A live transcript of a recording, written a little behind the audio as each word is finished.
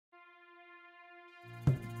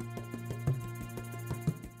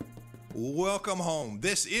Welcome home.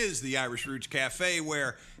 This is the Irish Roots Cafe,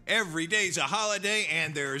 where every day's a holiday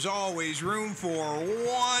and there's always room for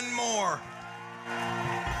one more.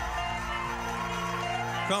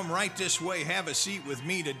 Come right this way, have a seat with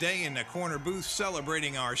me today in the corner booth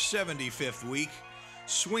celebrating our 75th week.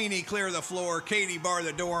 Sweeney, clear the floor. Katie, bar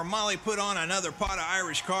the door. Molly, put on another pot of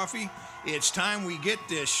Irish coffee. It's time we get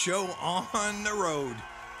this show on the road.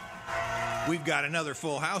 We've got another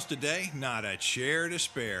full house today, not a chair to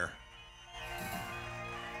spare.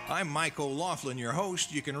 I'm Mike OLaughlin, your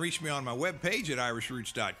host. You can reach me on my webpage at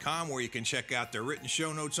irishroots.com, where you can check out the written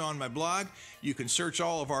show notes on my blog. You can search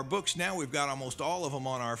all of our books now. We've got almost all of them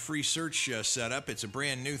on our free search setup. It's a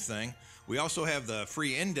brand new thing. We also have the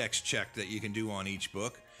free index check that you can do on each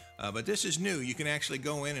book. But this is new. You can actually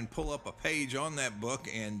go in and pull up a page on that book,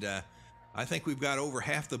 and I think we've got over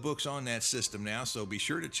half the books on that system now, so be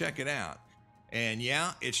sure to check it out. And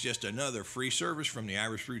yeah, it's just another free service from the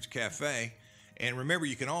Irish Roots Cafe. And remember,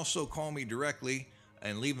 you can also call me directly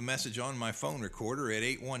and leave a message on my phone recorder at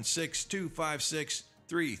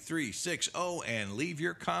 816-256-3360 and leave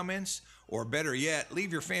your comments, or better yet,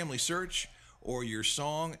 leave your family search or your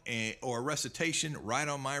song or recitation right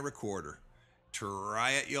on my recorder.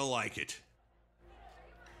 Try it, you'll like it.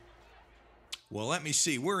 Well, let me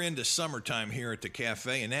see. We're into summertime here at the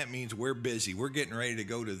cafe, and that means we're busy. We're getting ready to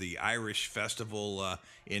go to the Irish Festival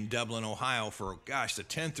in Dublin, Ohio for, the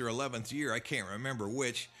 10th or 11th year. I can't remember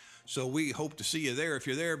which. So we hope to see you there. If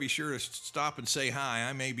you're there, be sure to stop and say hi.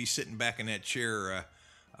 I may be sitting back in that chair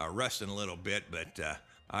resting a little bit, but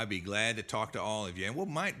I'd be glad to talk to all of you. And we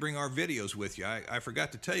might bring our videos with you. I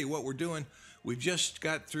forgot to tell you what we're doing. We've just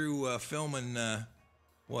got through filming,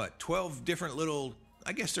 12 different little,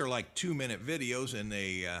 I guess they're like 2-minute videos, and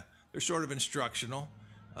they're sort of instructional.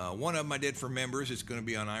 One of them I did for members. It's going to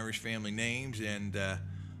be on Irish family names, and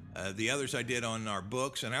the others I did on our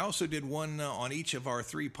books. And I also did one on each of our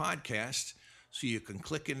 3 podcasts, so you can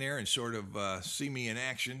click in there and sort of see me in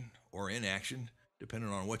action or inaction, depending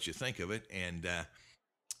on what you think of it. And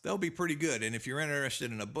they'll be pretty good. And if you're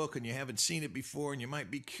interested in a book and you haven't seen it before and you might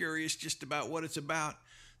be curious just about what it's about,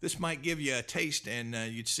 this might give you a taste, and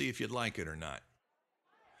you'd see if you'd like it or not.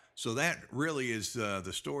 So that really is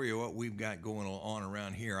the story of what we've got going on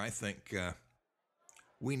around here. I think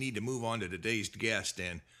we need to move on to today's guest,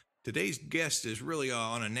 and today's guest is really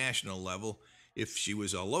on a national level. If she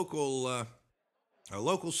was a local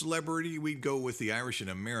celebrity, we'd go with the Irish in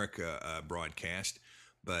America broadcast,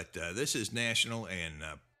 but this is national, and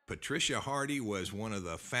Patricia Harty was one of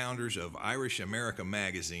the founders of Irish America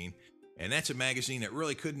magazine. And that's a magazine that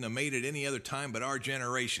really couldn't have made it any other time but our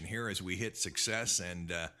generation here, as we hit success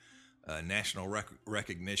and national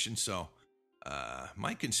recognition. So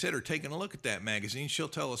might consider taking a look at that magazine. She'll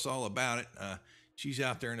tell us all about it. She's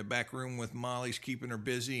out there in the back room with Molly's keeping her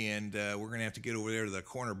busy, and we're going to have to get over there to the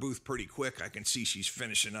corner booth pretty quick. I can see she's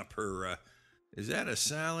finishing up her, is that a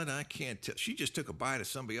salad? I can't tell. She just took a bite of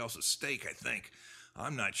somebody else's steak, I think.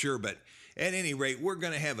 I'm not sure, but at any rate, we're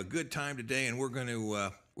going to have a good time today, and we're going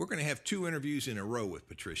to have 2 interviews in a row with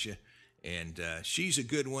Patricia, and she's a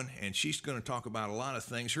good one, and she's going to talk about a lot of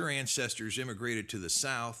things. Her ancestors immigrated to the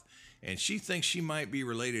South, and she thinks she might be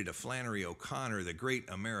related to Flannery O'Connor, the great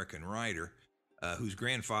American writer, whose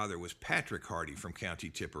grandfather was Patrick Harty from County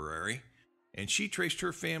Tipperary, and she traced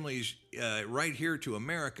her families right here to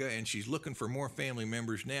America, and she's looking for more family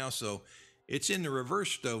members now, so it's in the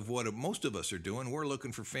reverse of what most of us are doing. We're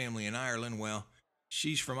looking for family in Ireland. Well,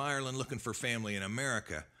 she's from Ireland looking for family in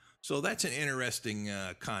America. So that's an interesting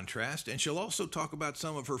contrast. And she'll also talk about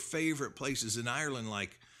some of her favorite places in Ireland,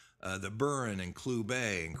 like the Burren and Clew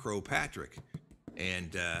Bay and Croagh.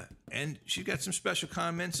 And she's got some special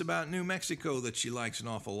comments about New Mexico that she likes an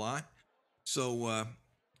awful lot. So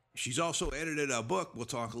she's also edited a book we'll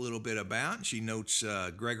talk a little bit about. She notes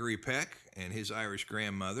Gregory Peck and his Irish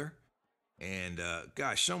grandmother. And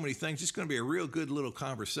so many things. It's going to be a real good little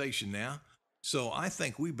conversation now. So I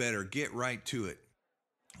think we better get right to it.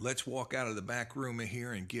 Let's walk out of the back room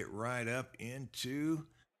here and get right up into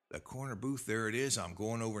the corner booth. There it is. I'm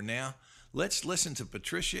going over now. Let's listen to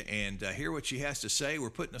Patricia and hear what she has to say. We're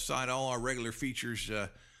putting aside all our regular features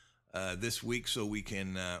this week so we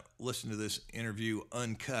can listen to this interview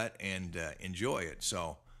uncut and enjoy it.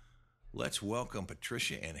 So let's welcome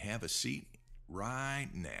Patricia and have a seat right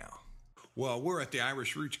now. Well, we're at the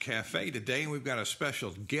Irish Roots Cafe today, and we've got a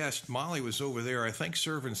special guest. Molly was over there, I think,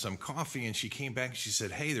 serving some coffee, and she came back and she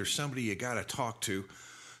said, hey, there's somebody you got to talk to.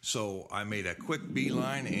 So I made a quick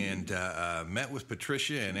beeline and met with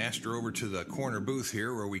Patricia and asked her over to the corner booth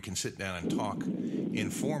here where we can sit down and talk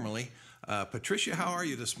informally. Patricia, how are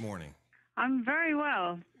you this morning? I'm very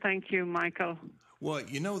well. Thank you, Michael. Well,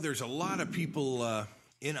 there's a lot of people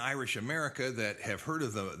in Irish America that have heard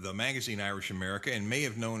of the magazine Irish America and may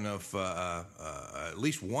have known of at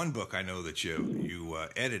least one book I know that you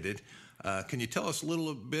edited. Can you tell us a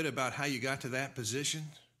little bit about how you got to that position?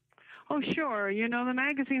 Oh, sure. The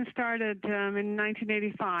magazine started in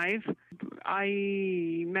 1985.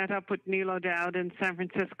 I met up with Neil O'Dowd in San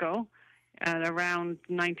Francisco at around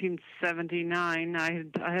 1979. I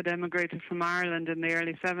had emigrated from Ireland in the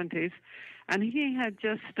early 70s, and he had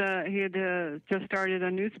just started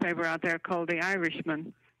a newspaper out there called The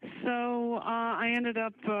Irishman. So I ended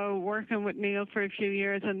up working with Neil for a few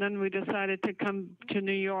years, and then we decided to come to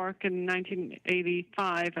New York in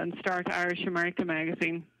 1985 and start Irish America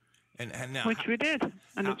magazine. And now, which we did,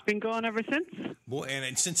 and it's been going ever since. Well,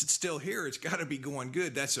 and since it's still here, it's got to be going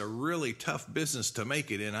good. That's a really tough business to make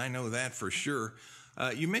it in. I know that for sure.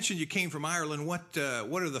 You mentioned you came from Ireland. What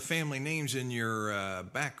are the family names in your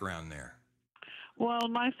background there? Well,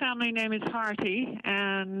 my family name is Harty,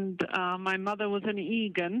 and my mother was an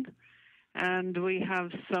Egan, and we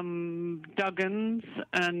have some Duggans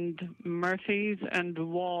and Murphys and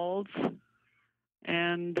Walls,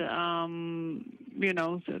 and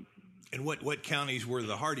And what counties were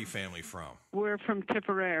the Harty family from? We're from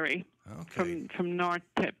Tipperary, from North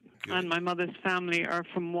Tip. Good. And my mother's family are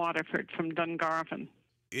from Waterford, from Dungarvan.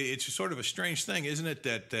 It's sort of a strange thing, isn't it,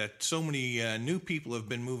 that so many new people have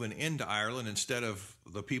been moving into Ireland instead of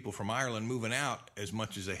the people from Ireland moving out as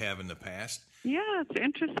much as they have in the past? Yeah, it's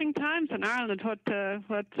interesting times in Ireland.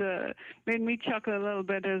 What made me chuckle a little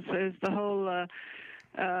bit is the whole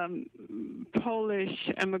Polish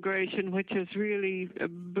immigration, which has really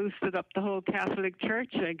boosted up the whole Catholic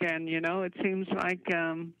Church again. It seems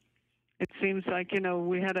like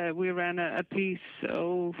we ran a piece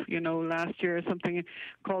last year or something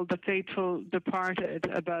called "The Faithful Departed"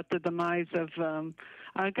 about the demise of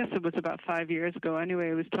I guess it was about 5 years ago. Anyway,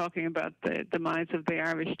 it was talking about the demise of the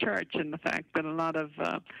Irish Church and the fact that a lot of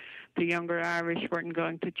the younger Irish weren't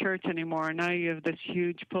going to church anymore. Now you have this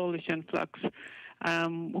huge Polish influx.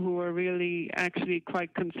 Who are really actually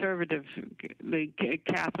quite conservatively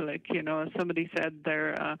Catholic. As somebody said,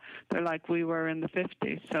 they're like we were in the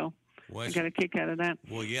 50s. So I got a kick out of that.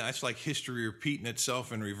 Well, yeah, it's like history repeating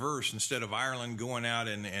itself in reverse. Instead of Ireland going out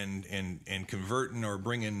and converting or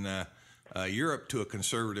bringing Europe to a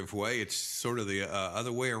conservative way, it's sort of the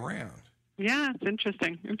other way around. Yeah, it's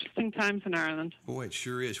interesting. Interesting times in Ireland. Boy, it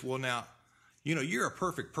sure is. Well, now, you're a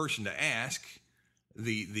perfect person to ask.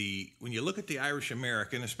 When you look at the Irish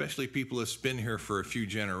American, especially people that's been here for a few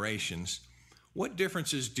generations, what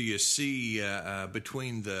differences do you see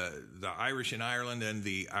between the Irish in Ireland and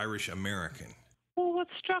the Irish American? Well, what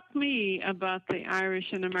struck me about the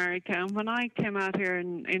Irish in America, when I came out here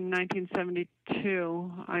in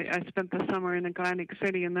 1972, I spent the summer in Atlantic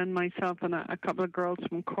City, and then myself and a couple of girls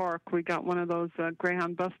from Cork, we got one of those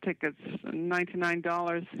Greyhound bus tickets,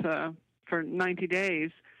 $99 for 90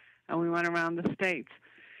 days. And we went around the States.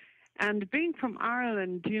 And being from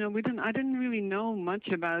Ireland, I didn't really know much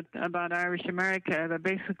about Irish America. They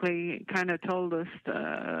basically kind of told us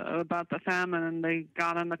about the famine, and they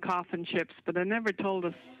got on the coffin ships, but they never told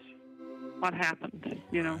us what happened.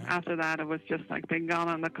 After that, it was just like they got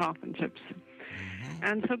on the coffin ships. Mm-hmm.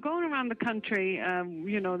 And so going around the country,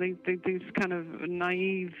 these kind of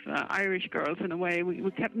naive Irish girls, in a way, we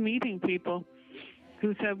kept meeting people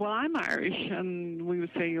who said, "Well, I'm Irish," and we would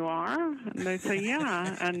say, "You are?" And they'd say,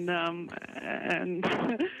 "Yeah," and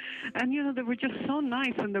they were just so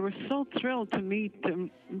nice, and they were so thrilled to meet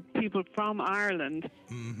people from Ireland.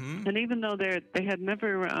 Mm-hmm. And even though they had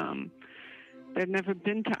never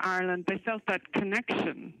been to Ireland, they felt that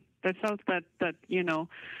connection. They felt that.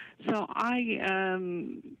 So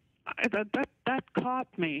that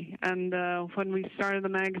caught me, and when we started the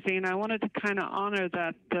magazine, I wanted to kind of honor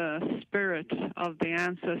that spirit of the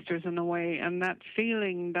ancestors in a way, and that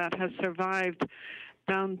feeling that has survived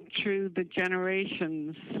down through the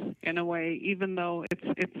generations in a way, even though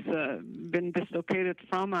it's been dislocated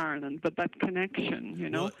from Ireland, but that connection,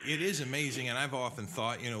 Well, it is amazing, and I've often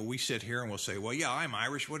thought, we sit here and we'll say, well, yeah, I'm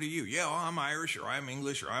Irish, what are you? Yeah, well, I'm Irish, or I'm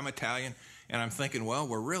English, or I'm Italian. And I'm thinking, well,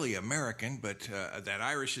 we're really American, but that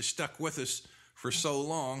Irish has stuck with us for so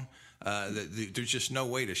long that there's just no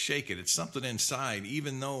way to shake it. It's something inside,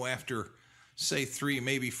 even though after, say, 3,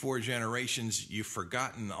 maybe 4 generations, you've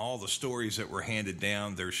forgotten all the stories that were handed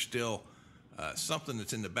down. There's still something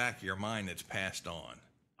that's in the back of your mind that's passed on.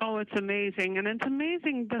 Oh, it's amazing. And it's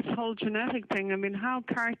amazing, this whole genetic thing. I mean, how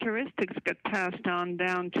characteristics get passed on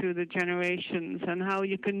down to the generations, and how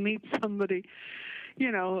you can meet somebody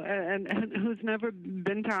you know, and who's never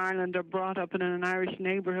been to Ireland or brought up in an Irish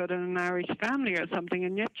neighborhood in an Irish family or something,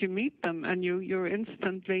 and yet you meet them and you're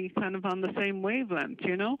instantly kind of on the same wavelength,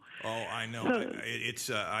 you know? Oh, I know.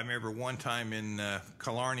 So, I remember one time in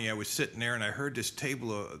Killarney, I was sitting there and I heard this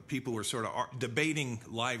table of people were sort of debating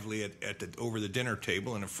lively over the dinner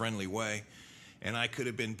table in a friendly way. And I could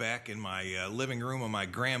have been back in my living room of my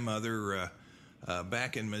grandmother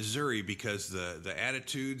back in Missouri, because the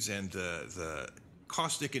attitudes and the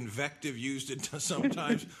caustic invective used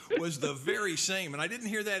sometimes was the very same. And I didn't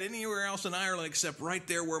hear that anywhere else in Ireland except right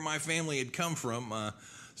there where my family had come from.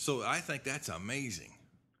 So I think that's amazing.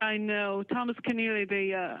 I know. Thomas Keneally,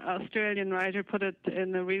 the Australian writer, put it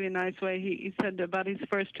in a really nice way. He said about his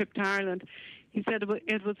first trip to Ireland, he said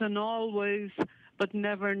it was an always but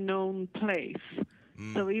never known place.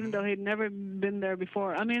 So even though he'd never been there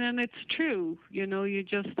before, I mean, and it's true, you know, you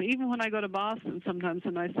just, even when I go to Boston sometimes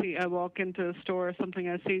and I walk into a store or something,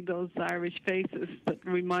 I see those Irish faces that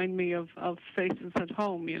remind me of faces at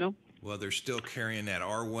home, you know. Well, they're still carrying that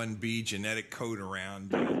R1B genetic code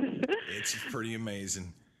around. It's pretty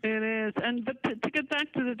amazing. It is. But to get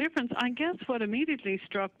back to the difference, I guess what immediately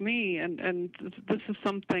struck me, and this is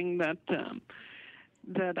something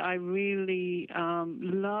that I really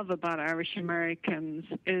love about Irish Americans,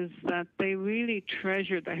 is that they really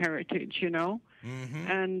treasure the heritage, you know.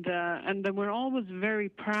 And then we're always very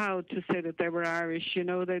proud to say that they were Irish, you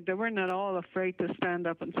know. They weren't at all afraid to stand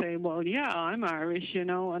up and say, well, yeah, I'm Irish, you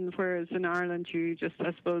know. And whereas in Ireland, you just,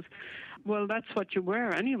 I suppose, well, that's what you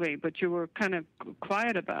were anyway, but you were kind of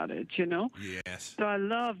quiet about it, you know. Yes. So I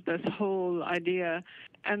love this whole idea,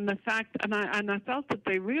 and the fact, and I felt that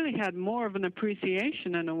they really had more of an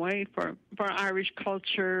appreciation in a way for Irish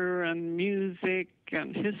culture and music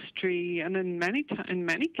and history, and in many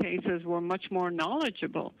cases were much more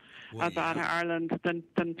knowledgeable about Ireland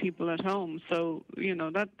than people at home. So, you know,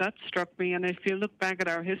 that struck me. And if you look back at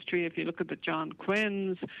our history, if you look at the John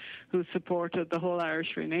Quinns, who supported the whole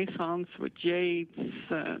Irish Renaissance with Yeats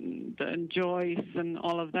and Joyce and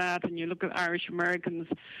all of that, and you look at Irish Americans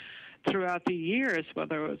throughout the years,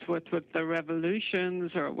 whether it was with the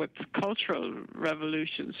revolutions or with cultural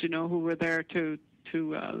revolutions, you know, who were there to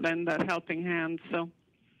lend that helping hand. So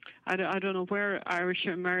I don't know where I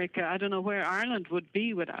don't know where Ireland would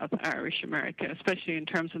be without Irish America, especially in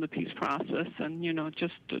terms of the peace process and, you know,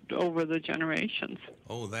 just over the generations.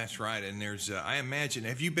 Oh, that's right. And there's, I imagine,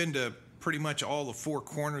 have you been to pretty much all the four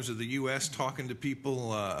corners of the U.S. talking to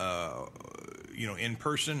people, you know, in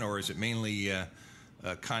person, or is it mainly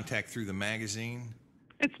contact through the magazine?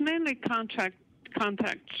 It's mainly contact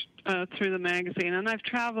through the magazine, and I've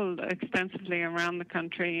traveled extensively around the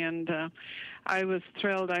country, and I was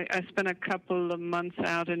thrilled. I spent a couple of months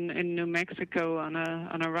out in New Mexico on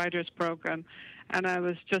a writer's program, and I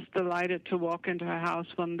was just delighted to walk into a house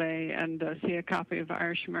one day and see a copy of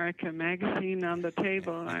Irish America magazine on the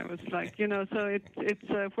table, and I was like, you know, so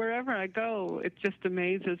it's wherever I go, it just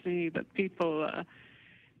amazes me that people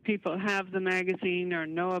have the magazine or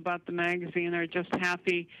know about the magazine, or just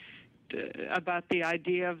happy about the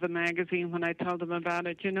idea of the magazine when I tell them about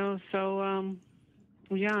it, you know. So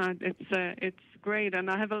yeah, it's great.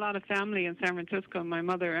 And I have a lot of family in San Francisco. My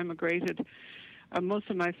mother emigrated. A lot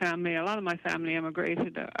of my family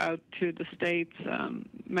emigrated out to the States.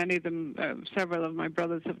 Many of them, several of my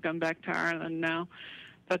brothers have gone back to Ireland now.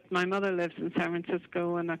 But my mother lives in San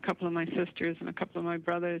Francisco, and a couple of my sisters and a couple of my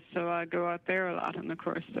brothers. So I go out there a lot. And of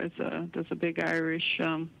course, there's a big Irish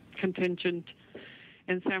contingent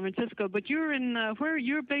in San Francisco. But you're in where?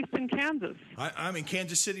 You're based in Kansas. I'm in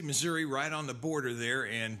Kansas City, Missouri, right on the border there,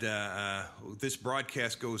 and this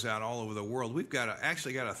broadcast goes out all over the world. We've got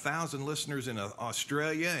actually got 1,000 listeners in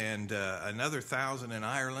Australia and another 1,000 in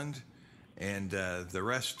Ireland, and the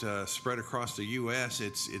rest spread across the U.S.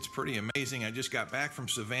 It's pretty amazing. I just got back from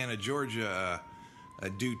Savannah, Georgia.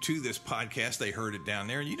 Due to this podcast, they heard it down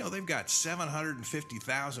there. You know, they've got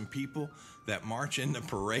 750,000 people that march in the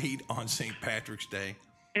parade on St. Patrick's Day.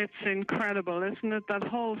 It's incredible, isn't it? That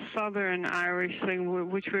whole Southern Irish thing,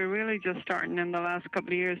 which we're really just starting in the last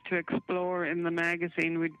couple of years to explore in the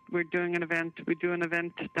magazine. We do an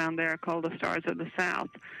event down there called the Stars of the South.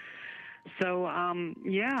 So,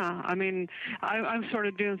 yeah, I mean, I'm sort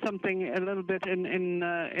of doing something a little bit in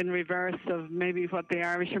reverse of maybe what the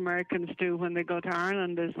Irish Americans do when they go to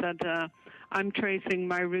Ireland, is that I'm tracing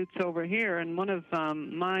my roots over here, and one of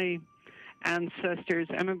my ancestors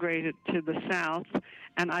emigrated to the South,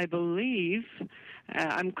 and I believe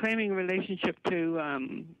I'm claiming a relationship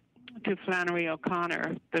to Flannery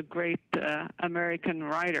O'Connor, the great American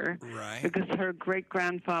writer, right? Because her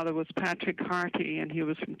great-grandfather was Patrick Harty, and he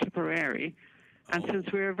was from Tipperary. And since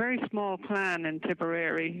we're a very small clan in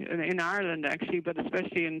Tipperary, in Ireland actually, but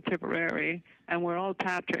especially in Tipperary, and we're all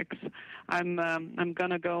Patricks, I'm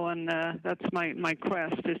gonna go and that's my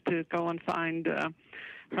quest is to go and find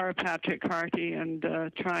her Patrick Harty and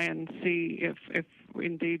try and see if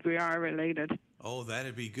indeed we are related. Oh,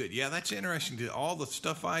 that'd be good. Yeah, that's interesting. All the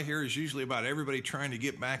stuff I hear is usually about everybody trying to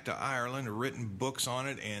get back to Ireland, or written books on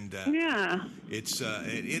it, and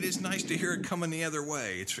it is nice to hear it coming the other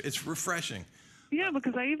way. It's refreshing. Yeah,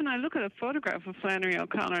 because I look at a photograph of Flannery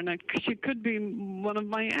O'Connor, and she could be one of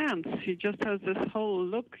my aunts. She just has this whole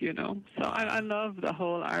look, you know. So I love the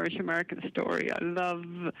whole Irish American story. I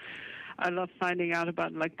love finding out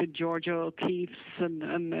about like the Georgia O'Keeffes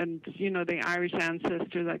and you know, the Irish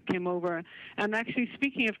ancestor that came over. And actually,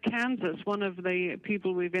 speaking of Kansas, one of the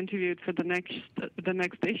people we've interviewed for the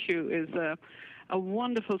next issue is a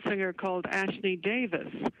wonderful singer called Ashley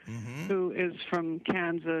Davis, who is from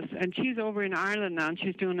Kansas, and she's over in Ireland now, and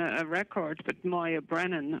she's doing a record with Moya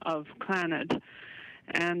Brennan of Clannad.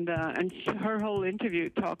 And her whole interview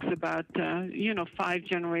talks about, 5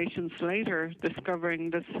 generations later, discovering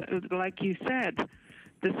this, like you said,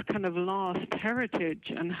 this kind of lost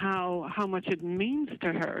heritage, and how much it means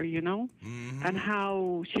to her, you know, and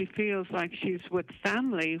how she feels like she's with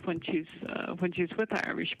family when she's with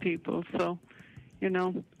Irish people. So, you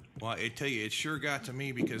know. Well, I tell you, it sure got to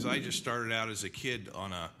me, because I just started out as a kid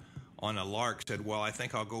on a lark. Said, well, I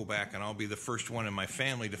think I'll go back and I'll be the first one in my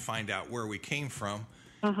family to find out where we came from.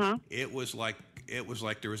 It was like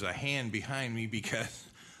there was a hand behind me, because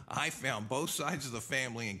I found both sides of the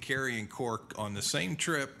family in Kerry and Cork on the same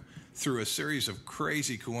trip through a series of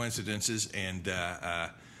crazy coincidences, and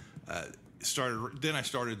Then I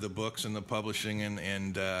started the books and the publishing,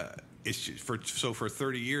 and it's just for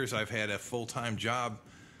 30 years I've had a full-time job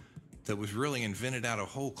that was really invented out of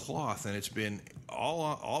whole cloth, and it's been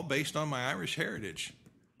all based on my Irish heritage.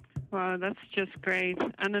 Wow, that's just great.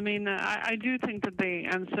 And I mean, I do think that the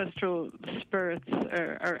ancestral spirits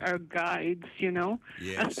are guides, you know,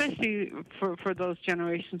 yes. Especially for those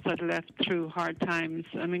generations that left through hard times.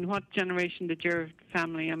 I mean, what generation did your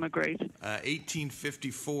family emigrate?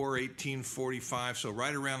 1854, 1845, so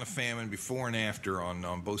right around the famine, before and after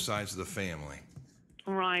on both sides of the family.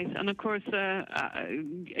 Right, and of course,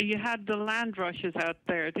 you had the land rushes out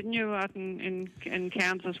there, didn't you, out in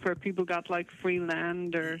Kansas, where people got like free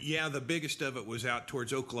land? Or yeah, the biggest of it was out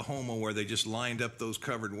towards Oklahoma, where they just lined up those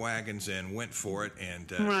covered wagons and went for it,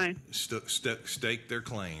 and staked their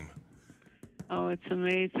claim. Oh, it's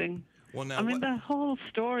amazing. Well, now, I mean, the whole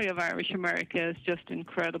story of Irish America is just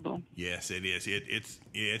incredible. Yes, it is.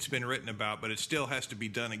 It's been written about, but it still has to be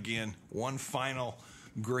done again. One final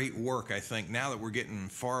great work, I think, now that we're getting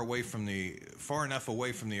far enough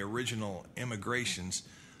away from the original immigrations,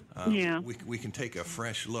 we can take a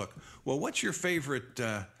fresh look. Well, what's your favorite,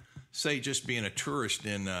 say, just being a tourist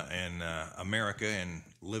in America and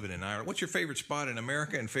living in Ireland? What's your favorite spot in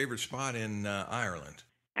America and favorite spot in Ireland?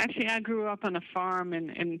 Actually, I grew up on a farm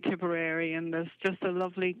in Tipperary, and there's just a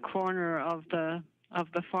lovely corner of the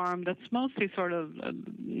farm that's mostly sort of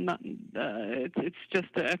it's just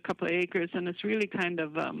a couple of acres, and it's really kind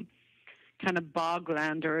of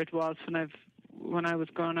bogland, or it was when I was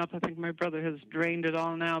growing up. I think my brother has drained it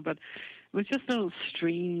all now, but it was just little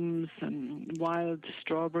streams and wild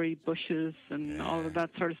strawberry bushes and all of that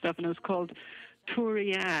sort of stuff, and it was called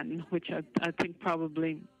Turian, which I think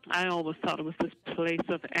probably, I always thought it was this place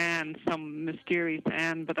of Anne, some mysterious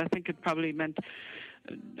Anne, but I think it probably meant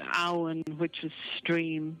Owen, which is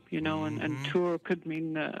stream, you know, and Tour could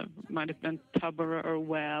mean, might have meant tub or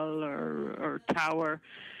well or tower.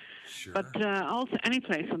 Sure. But also any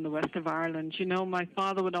place in the west of Ireland. You know, my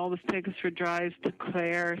father would always take us for drives to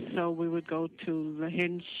Clare, so we would go to the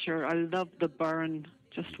Hinch, or I loved the Burren,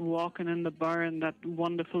 just walking in the Burren, that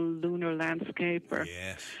wonderful lunar landscape,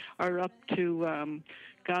 or up to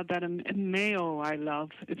that in Mayo I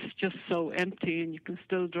love. It's just so empty, and you can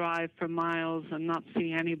still drive for miles and not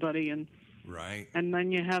see anybody. And right. And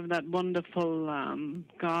then you have that wonderful, I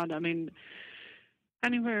mean,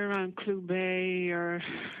 anywhere around Clew Bay or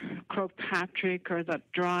Croagh or that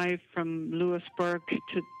drive from Lewisburg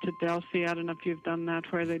to Delphi. I don't know if you've done that,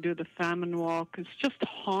 where they do the famine walk. It's just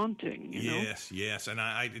haunting, you know? Yes. And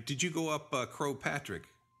I did you go up Croagh?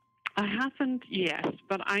 I haven't yet,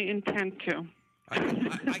 but I intend to.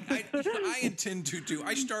 I intend to too.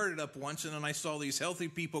 I started up once, and then I saw these healthy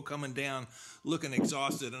people coming down looking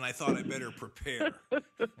exhausted, and I thought I better prepare.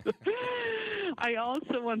 I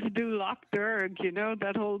also want to do Lough Derg,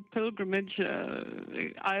 that whole pilgrimage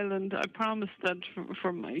island. I promised that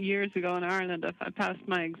from years ago in Ireland, if I passed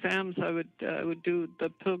my exams, I would do the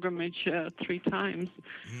pilgrimage 3 times.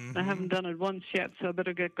 Mm-hmm. I haven't done it once yet, so I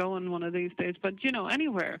better get going one of these days. But,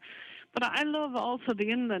 anywhere. But I love also the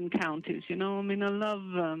inland counties,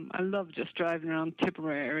 I love just driving around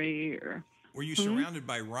Tipperary. Were you surrounded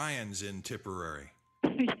by Ryans in Tipperary?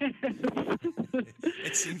 Yes.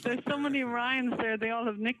 It seems There's so many Ryans there. They all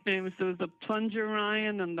have nicknames. There was the Plunger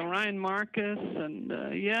Ryan and the Ryan Marcus, and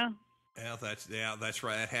yeah. Yeah, that's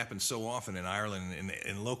right. That happens so often in Ireland.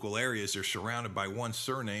 In local areas, they're surrounded by one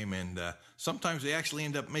surname, and sometimes they actually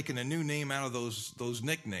end up making a new name out of those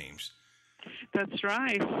nicknames. That's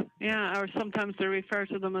right. Yeah, or sometimes they refer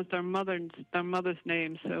to them as their mother's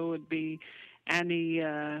name, so it would be Annie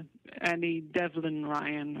Devlin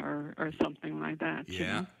Ryan or something like that.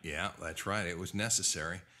 Yeah, that's right. It was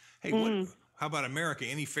necessary. Hey, how about America?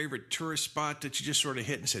 Any favorite tourist spot that you just sort of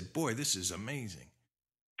hit and said, "Boy, this is amazing"?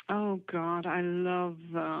 Oh God, I love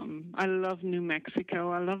New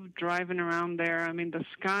Mexico. I love driving around there. I mean, the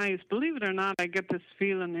skies. Believe it or not, I get this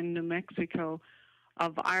feeling in New Mexico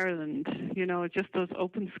of Ireland, just those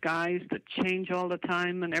open skies that change all the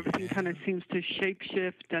time, and everything kind of seems to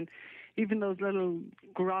shape-shift, and even those little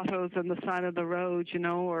grottos on the side of the road,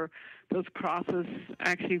 or those crosses,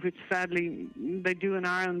 actually, which sadly they do in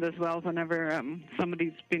Ireland as well whenever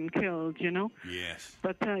somebody's been killed, Yes.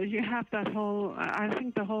 But you have that whole, I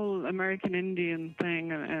think the whole American Indian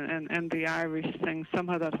thing and the Irish thing,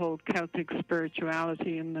 somehow that whole Celtic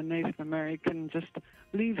spirituality and the Native American just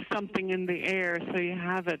leaves something in the air, so you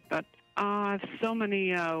have it. But I have so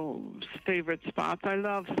many favorite spots. I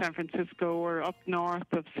love San Francisco, or up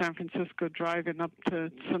north of San Francisco, driving up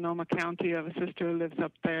to Sonoma County. I have a sister who lives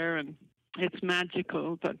up there, and it's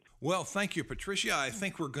magical. But well, thank you, Patricia. I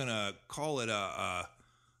think we're going to call it a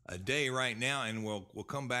day right now, and we'll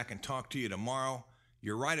come back and talk to you tomorrow.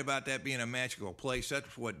 You're right about that being a magical place.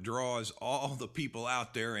 That's what draws all the people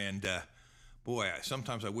out there, and boy,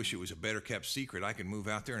 sometimes I wish it was a better-kept secret. I could move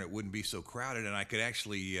out there, and it wouldn't be so crowded, and I could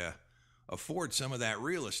actually afford some of that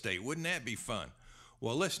real estate. Wouldn't that be fun?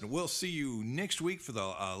 Well, listen, we'll see you next week for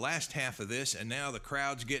the last half of this, and now the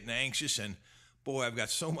crowd's getting anxious, and boy, I've got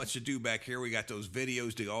so much to do back here. We got those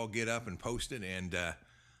videos to all get up and posted, and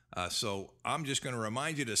so I'm just going to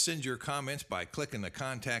remind you to send your comments by clicking the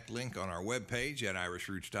contact link on our webpage at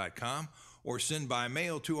irishroots.com, or send by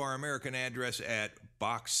mail to our American address at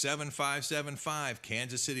Box 7575,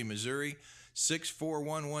 Kansas City, Missouri,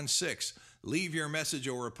 64116. Leave your message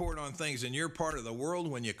or report on things in your part of the world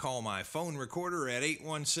when you call my phone recorder at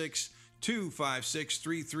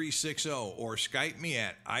 816-256-3360, or Skype me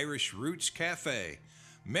at Irish Roots Cafe.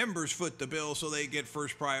 Members foot the bill so they get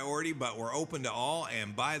first priority, but we're open to all.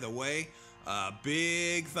 And by the way, a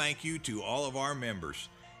big thank you to all of our members.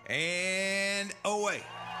 And away.